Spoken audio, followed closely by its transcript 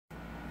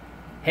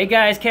Hey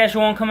guys, Cash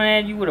One coming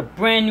at you with a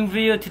brand new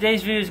video.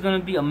 Today's video is going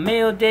to be a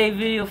mail day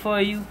video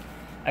for you.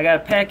 I got a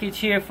package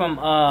here from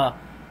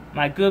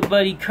my good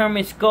buddy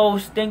Kermits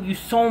Ghost. Thank you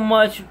so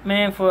much,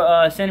 man,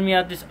 for sending me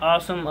out this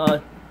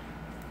awesome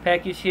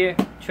package here,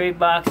 trade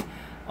box.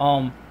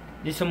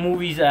 There's some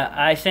movies.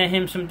 I sent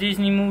him some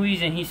Disney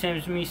movies, and he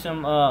sends me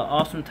some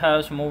awesome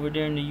titles from over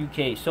there in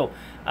the UK. So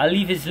I'll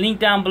leave his link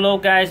down below,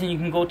 guys, and you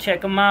can go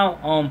check him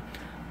out.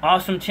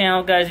 Awesome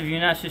channel, guys. If you're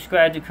not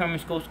subscribed to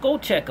Kermits Ghost, go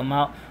check him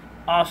out.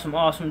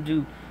 Awesome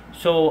dude.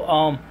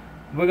 So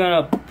we're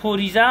gonna pull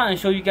these out and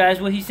show you guys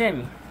what he sent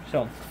me.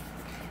 So,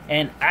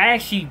 and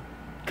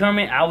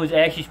Kermit, I was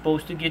actually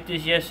supposed to get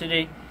this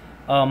yesterday.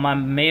 My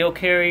mail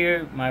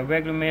carrier, my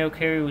regular mail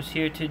carrier, was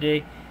here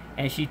today,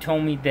 and she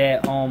told me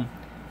that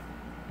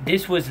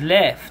this was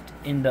left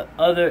in the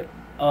other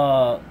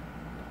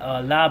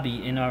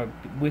lobby in our.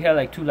 We had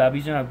like 2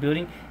 lobbies in our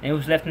building, and it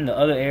was left in the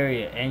other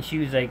area. And she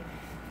was like,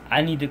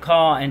 I need to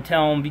call and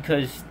tell him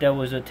because there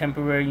was a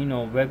temporary,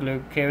 regular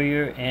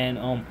carrier, and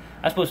I'm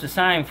supposed to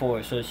sign for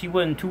it. So she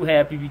wasn't too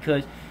happy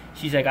because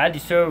she's like, I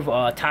deserve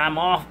time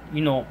off,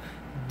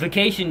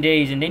 vacation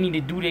days, and they need to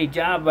do their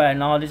job right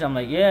and all this. I'm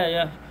like,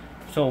 yeah.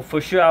 So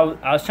for sure, I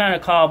was trying to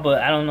call,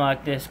 but I don't know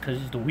like this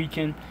because it's the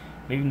weekend.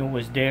 Maybe no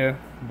one's there,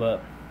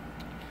 but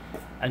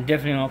I'm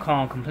definitely gonna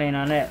call and complain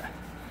on that.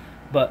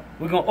 But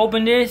we're gonna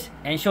open this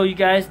and show you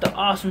guys the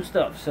awesome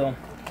stuff. So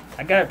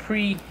I got it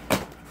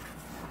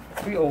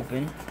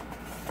pre-open,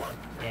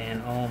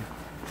 and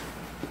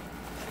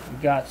we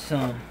got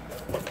some.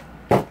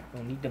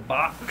 Don't need the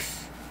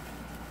box,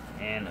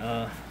 and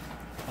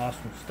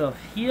awesome stuff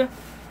here.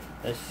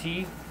 Let's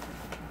see.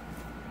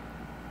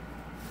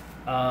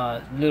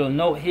 Little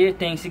note here.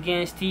 Thanks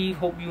again, Steve.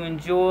 Hope you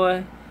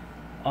enjoy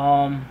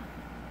the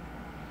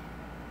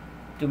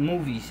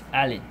movies,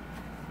 Alan.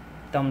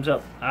 Thumbs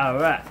up. All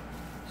right.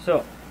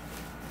 So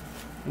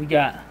we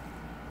got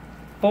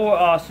 4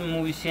 awesome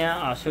movies here.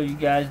 I'll show you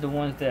guys the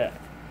ones that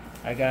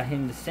I got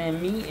him to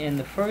send me. And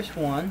the first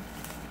one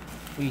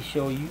we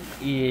show you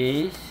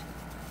is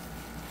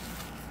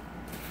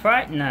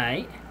Fright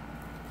Night,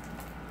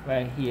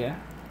 right here.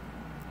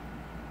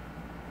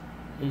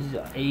 This is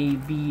A,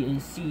 B,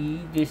 and C.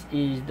 This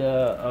is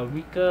the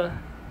Eureka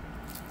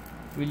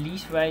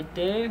release right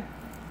there.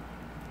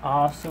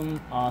 Awesome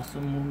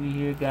movie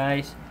here,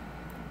 guys.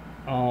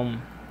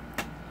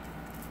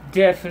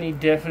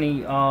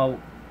 Definitely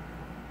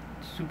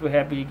super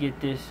happy to get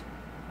this.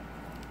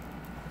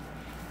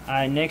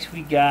 Alright, next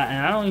we got,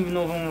 and I don't even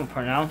know if I'm gonna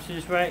pronounce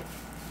this right,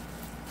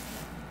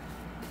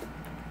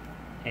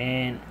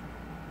 and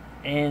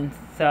I'm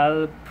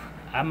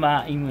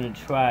not even gonna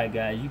try,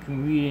 guys. You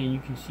can read it and you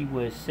can see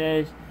what it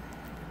says.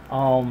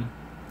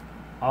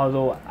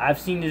 Although I've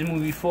seen this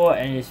movie before,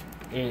 and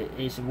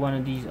it's one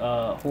of these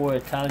horror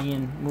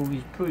Italian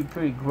movies,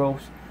 pretty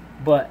gross,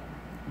 but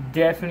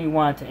definitely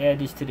wanted to add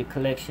this to the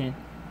collection.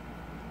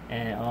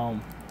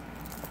 And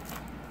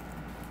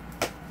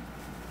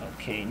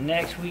okay,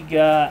 next we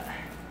got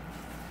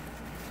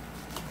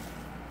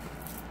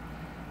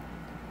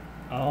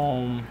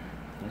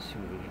let's see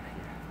what we got here.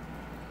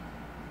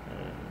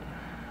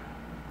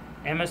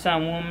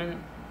 Amazon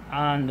Woman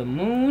on the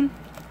Moon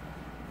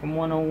from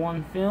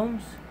 101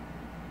 Films.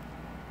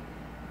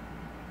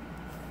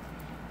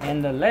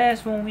 And the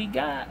last one we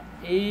got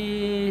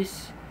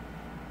is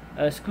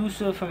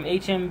exclusive from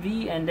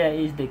HMV, and that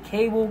is The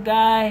Cable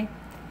Guy.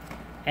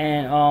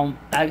 And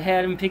I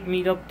had him pick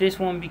me up this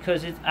one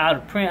because it's out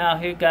of print out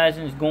here, guys,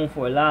 and it's going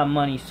for a lot of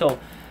money. So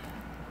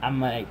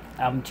I'm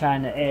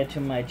trying to add to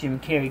my Jim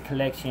Carrey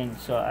collection,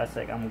 so I was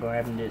like, I'm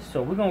grabbing this.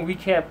 So we're gonna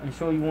recap and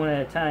show you one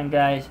at a time,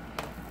 guys,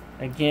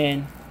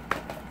 again.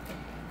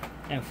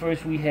 And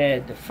first we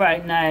had the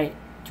Fright Night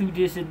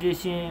 2-disc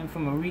edition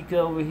from Eureka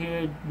over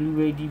here,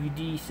 Blu-ray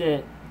DVD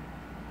set.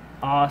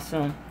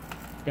 Awesome.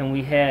 Then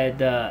we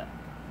had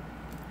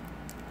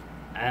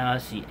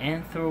let's see,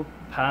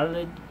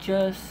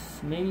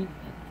 Anthropologist, maybe?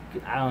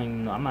 I don't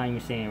even know. I'm not even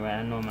saying it right.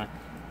 I know I'm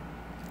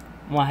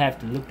gonna have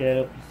to look that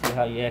up and see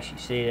how you actually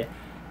say that.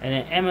 And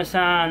then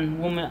Amazon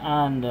Woman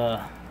on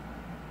the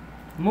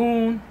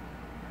Moon.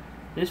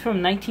 This is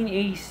from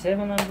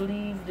 1987, I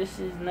believe. This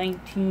is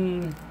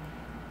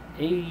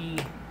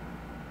 1980.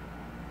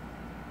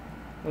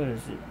 What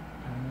is it?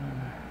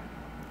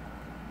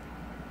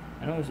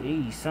 I know it's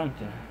 80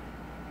 something.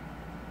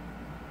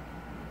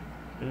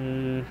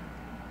 I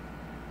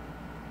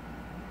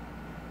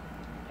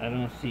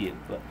don't see it,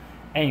 but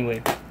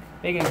anyway,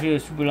 making the video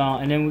super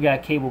long. And then we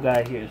got Cable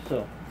Guy here.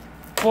 So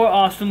 4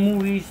 awesome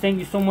movies. Thank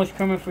you so much,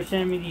 Kermit, for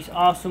sending me these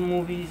awesome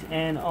movies.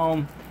 And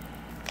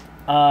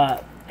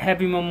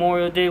happy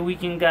Memorial Day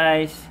weekend,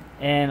 guys.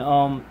 And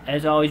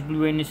as always,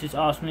 Blu-ray, this is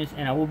awesomeness.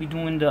 And I will be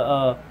doing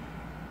the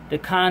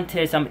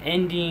contest I'm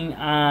ending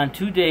on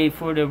today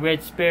for the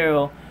Red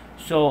Sparrow.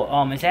 So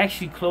it's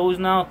actually closed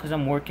now because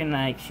I'm working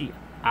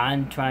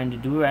on trying to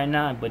do it right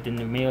now, but then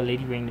the mail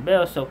lady rang the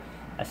bell, so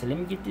I said, let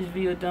me get this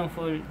video done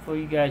for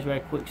you guys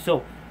right quick.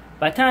 So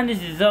by the time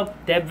this is up,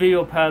 that video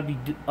will probably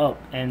be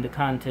up, and the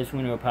contest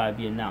winner will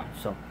probably be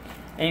announced. So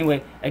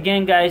anyway,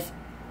 again, guys,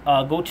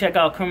 Go check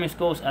out Kermits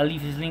Ghost. I'll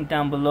leave his link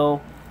down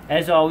below.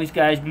 As always,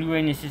 guys,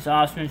 Blu-ray, this is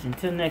Awesomeness.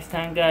 Until next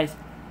time, guys,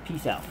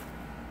 peace out.